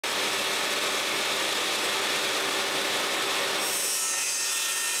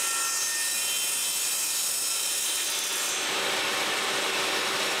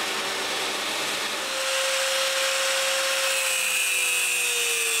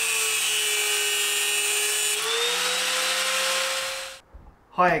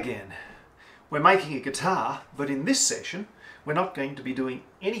Hi again. We're making a guitar, but in this session we're not going to be doing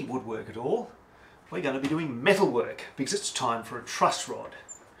any woodwork at all. We're going to be doing metalwork because it's time for a truss rod.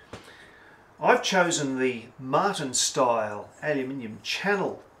 I've chosen the Martin style aluminium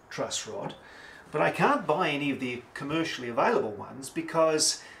channel truss rod, but I can't buy any of the commercially available ones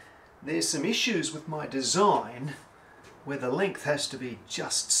because there's some issues with my design where the length has to be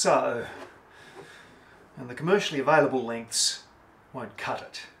just so, and the commercially available lengths won't cut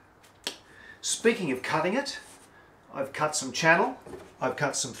it. Speaking of cutting it, I've cut some channel, I've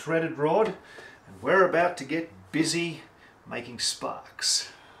cut some threaded rod, and we're about to get busy making sparks.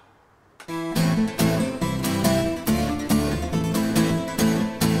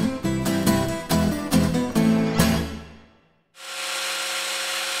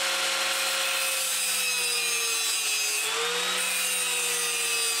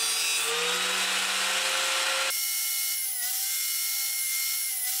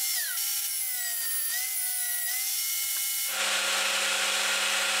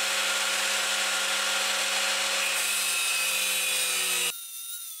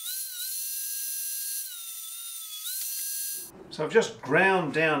 So I've just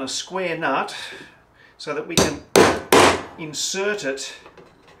ground down a square nut so that we can insert it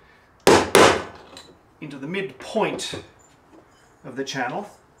into the midpoint of the channel.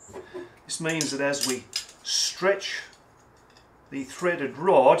 This means that as we stretch the threaded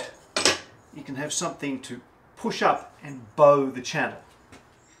rod, you can have something to push up and bow the channel.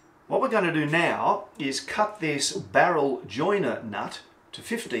 What we're going to do now is cut this barrel joiner nut to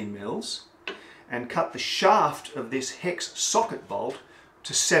 15 mils and cut the shaft of this hex socket bolt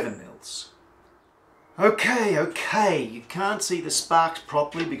to 7 mils. Okay, you can't see the sparks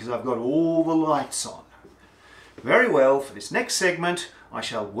properly because I've got all the lights on. Very well, for this next segment I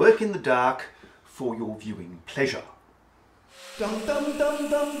shall work in the dark for your viewing pleasure.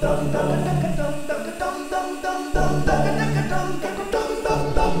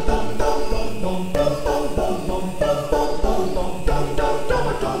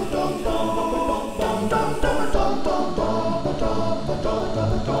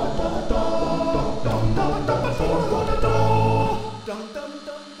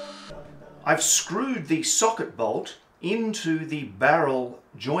 I've screwed the socket bolt into the barrel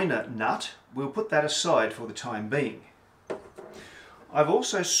joiner nut. We'll put that aside for the time being. I've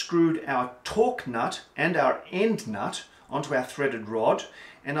also screwed our torque nut and our end nut onto our threaded rod,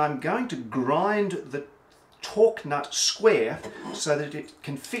 and I'm going to grind the torque nut square so that it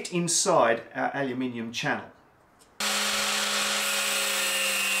can fit inside our aluminium channel.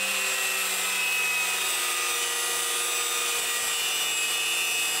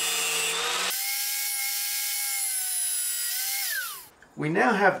 We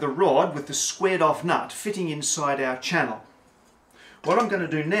now have the rod with the squared off nut fitting inside our channel. What I'm going to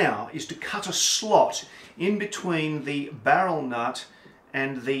do now is to cut a slot in between the barrel nut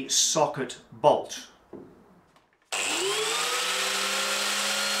and the socket bolt.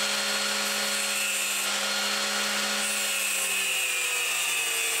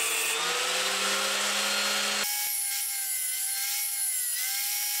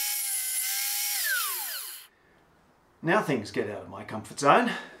 Now things get out of my comfort zone.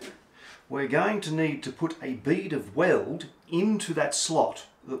 We're going to need to put a bead of weld into that slot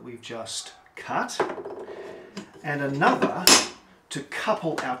that we've just cut, and another to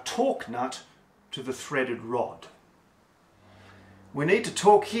couple our torque nut to the threaded rod. We need to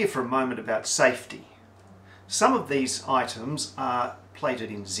talk here for a moment about safety. Some of these items are plated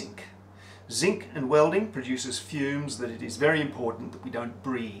in zinc. Zinc and welding produces fumes that it is very important that we don't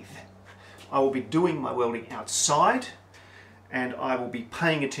breathe. I will be doing my welding outside, and I will be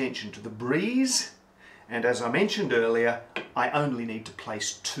paying attention to the breeze, and as I mentioned earlier, I only need to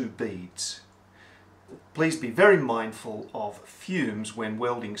place 2 beads. Please be very mindful of fumes when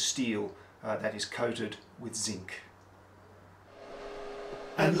welding steel that is coated with zinc.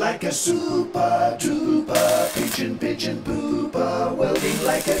 And like a super duper pigeon pooper, welding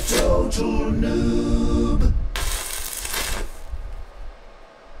like a total noob.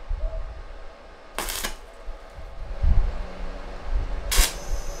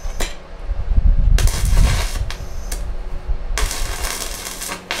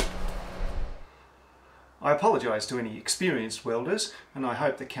 I apologise to any experienced welders, and I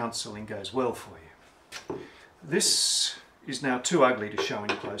hope the counselling goes well for you. This is now too ugly to show in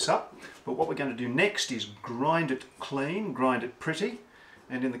close up, but what we're going to do next is grind it clean, grind it pretty,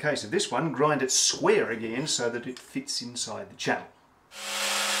 and in the case of this one, grind it square again so that it fits inside the channel.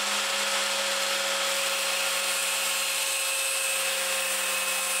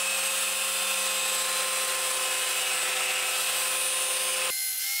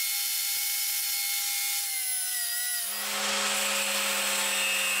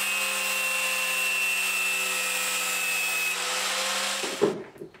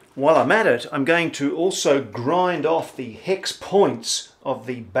 While I'm at it, I'm going to also grind off the hex points of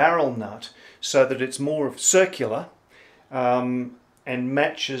the barrel nut so that it's more circular and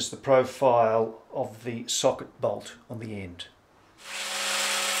matches the profile of the socket bolt on the end.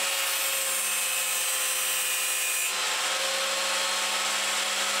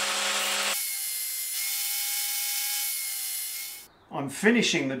 I'm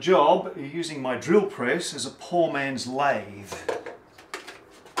finishing the job using my drill press as a poor man's lathe.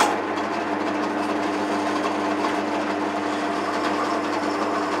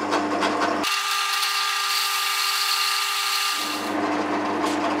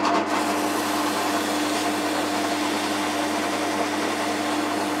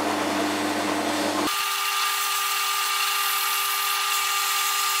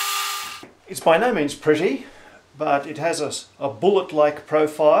 It's by no means pretty, but it has a bullet-like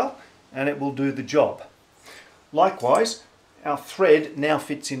profile and it will do the job. Likewise, our thread now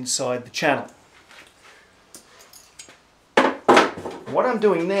fits inside the channel. What I'm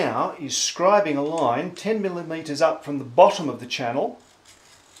doing now is scribing a line 10 millimeters up from the bottom of the channel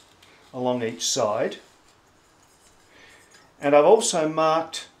along each side, and I've also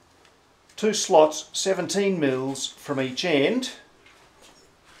marked 2 slots 17 mils from each end,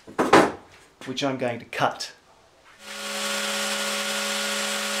 which I'm going to cut.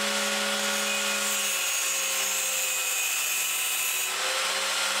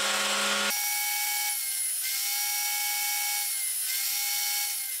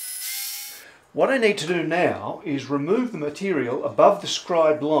 What I need to do now is remove the material above the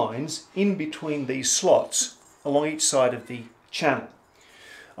scribed lines in between these slots along each side of the channel.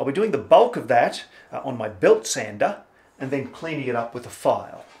 I'll be doing the bulk of that on my belt sander and then cleaning it up with a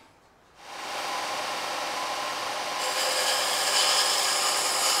file.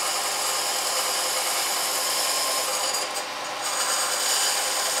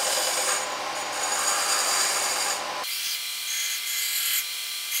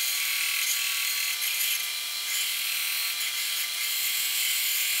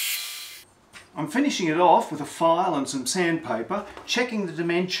 I'm finishing it off with a file and some sandpaper, checking the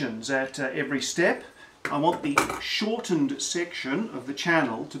dimensions at every step. I want the shortened section of the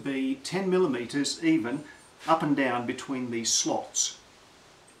channel to be 10 millimeters even up and down between these slots.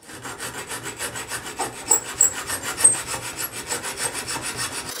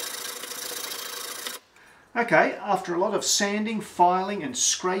 Okay, after a lot of sanding, filing and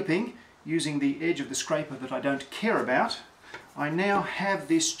scraping using the edge of the scraper that I don't care about, I now have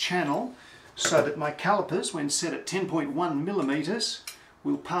this channel so that my calipers, when set at 10.1 millimeters,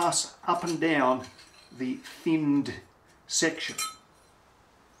 will pass up and down the thinned section.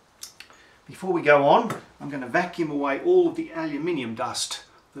 Before we go on, I'm going to vacuum away all of the aluminium dust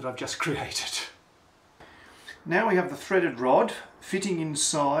that I've just created. Now we have the threaded rod fitting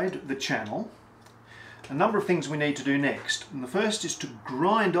inside the channel. A number of things we need to do next. And the first is to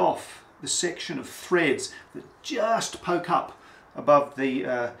grind off the section of threads that just poke up above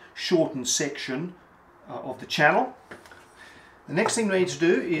the shortened section of the channel. The next thing we need to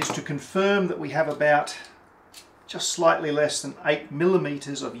do is to confirm that we have about just slightly less than 8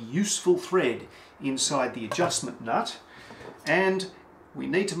 millimeters of useful thread inside the adjustment nut, and we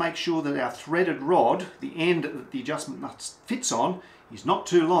need to make sure that our threaded rod, the end that the adjustment nut fits on, is not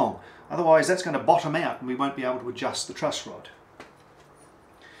too long. Otherwise that's going to bottom out and we won't be able to adjust the truss rod.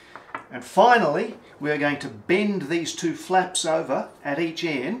 And finally, we are going to bend these 2 flaps over at each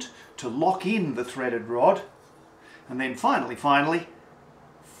end to lock in the threaded rod. And then finally,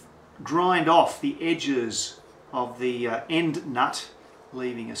 grind off the edges of the end nut,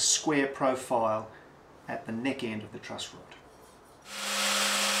 leaving a square profile at the neck end of the truss rod.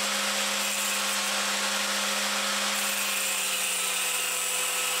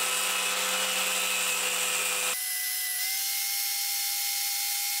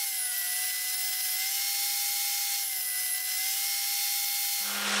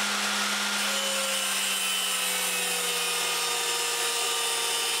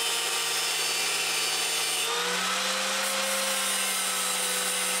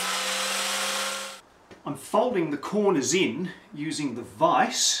 I'm folding the corners in using the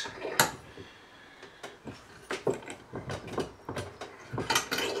vise.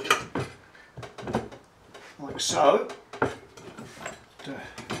 Like so.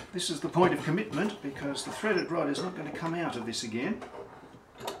 This is the point of commitment because the threaded rod is not going to come out of this again.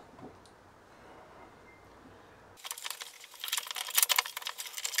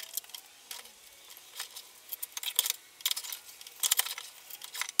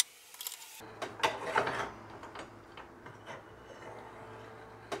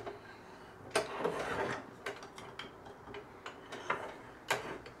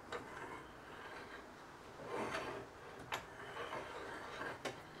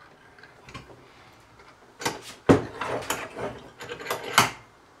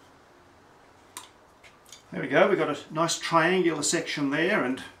 go, we've got a nice triangular section there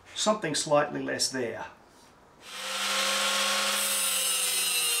and something slightly less there.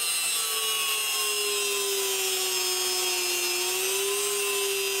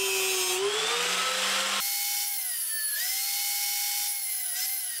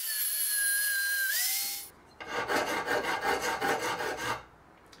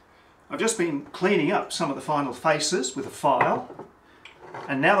 I've just been cleaning up some of the final faces with a file,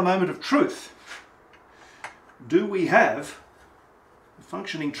 and now the moment of truth. Do we have a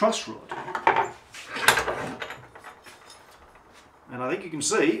functioning truss rod? And I think you can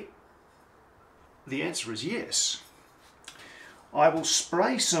see the answer is yes. I will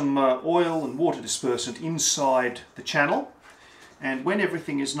spray some oil and water dispersant inside the channel, and when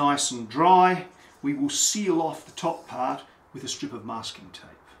everything is nice and dry, we will seal off the top part with a strip of masking tape.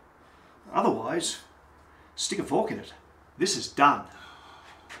 Otherwise, stick a fork in it. This is done.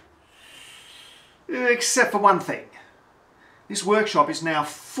 Except for one thing. This workshop is now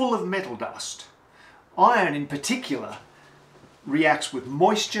full of metal dust. Iron in particular reacts with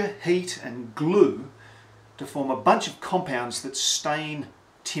moisture, heat and glue to form a bunch of compounds that stain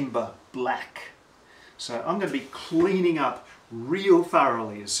timber black. So I'm going to be cleaning up real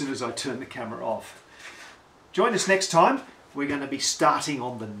thoroughly as soon as I turn the camera off. Join us next time. We're going to be starting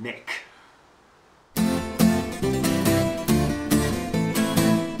on the neck.